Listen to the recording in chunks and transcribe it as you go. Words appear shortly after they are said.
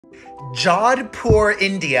Jodhpur,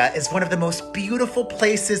 India is one of the most beautiful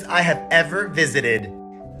places I have ever visited.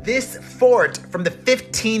 This fort from the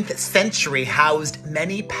 15th century housed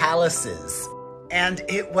many palaces, and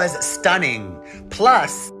it was stunning.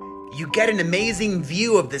 Plus, you get an amazing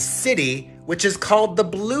view of the city, which is called the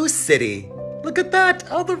Blue City. Look at that,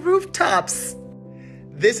 all the rooftops.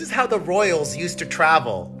 This is how the royals used to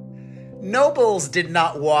travel. Nobles did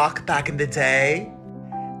not walk back in the day.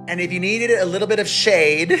 And if you needed a little bit of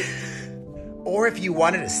shade, or if you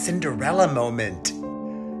wanted a Cinderella moment,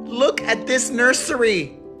 look at this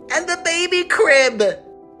nursery and the baby crib.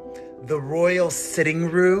 The royal sitting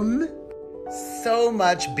room, so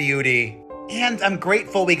much beauty. And I'm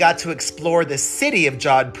grateful we got to explore the city of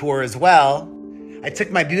Jodhpur as well. I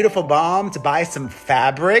took my beautiful mom to buy some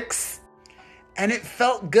fabrics, and it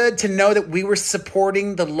felt good to know that we were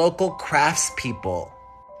supporting the local craftspeople.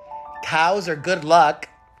 Cows are good luck,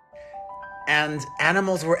 and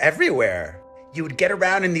animals were everywhere. You would get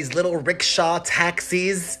around in these little rickshaw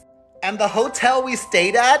taxis, and the hotel we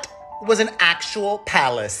stayed at was an actual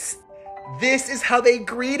palace. This is how they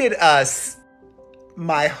greeted us.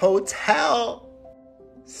 My hotel.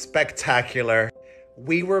 Spectacular.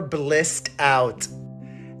 We were blissed out.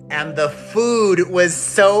 And the food was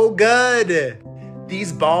so good.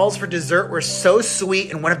 These balls for dessert were so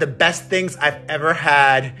sweet and one of the best things I've ever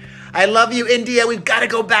had. I love you, India. We've got to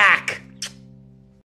go back.